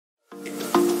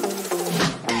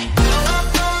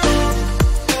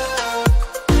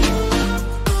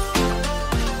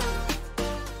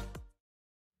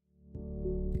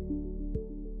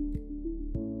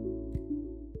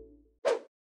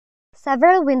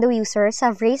Several Windows users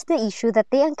have raised the issue that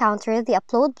they encountered the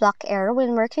upload block error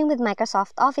when working with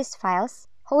Microsoft Office files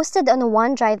hosted on a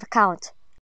OneDrive account.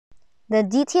 The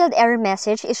detailed error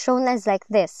message is shown as like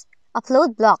this: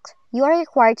 upload blocked. You are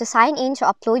required to sign in to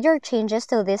upload your changes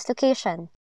to this location.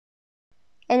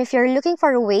 And if you're looking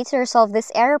for a way to resolve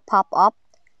this error pop-up,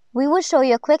 we will show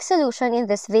you a quick solution in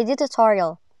this video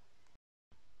tutorial.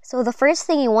 So the first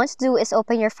thing you want to do is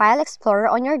open your File Explorer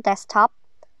on your desktop,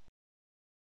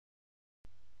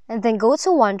 and then go to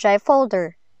OneDrive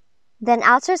folder. Then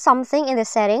alter something in the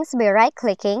settings by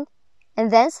right-clicking,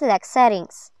 and then select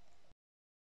Settings.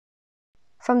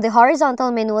 From the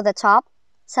horizontal menu at the top,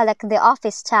 select the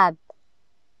Office tab.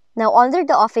 Now under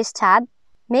the Office tab,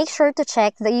 make sure to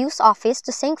check the Use Office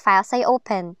to sync files I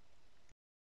open.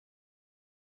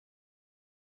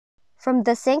 From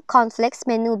the Sync Conflicts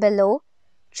menu below,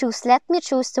 choose Let me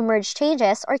choose to merge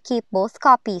changes or keep both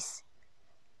copies.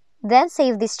 Then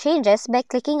save these changes by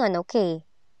clicking on OK.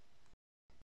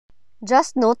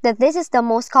 Just note that this is the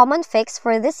most common fix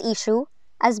for this issue,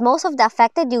 as most of the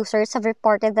affected users have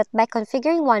reported that by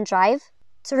configuring OneDrive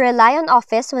to rely on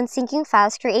Office when syncing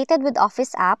files created with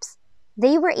Office apps,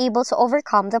 they were able to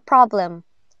overcome the problem.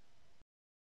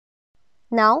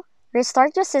 Now,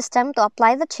 restart your system to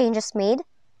apply the changes made,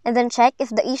 and then check if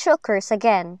the issue occurs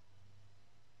again.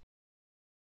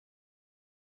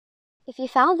 If you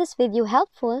found this video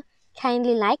helpful,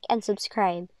 kindly like and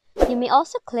subscribe. You may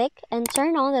also click and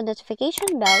turn on the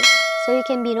notification bell so you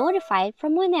can be notified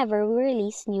from whenever we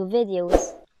release new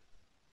videos.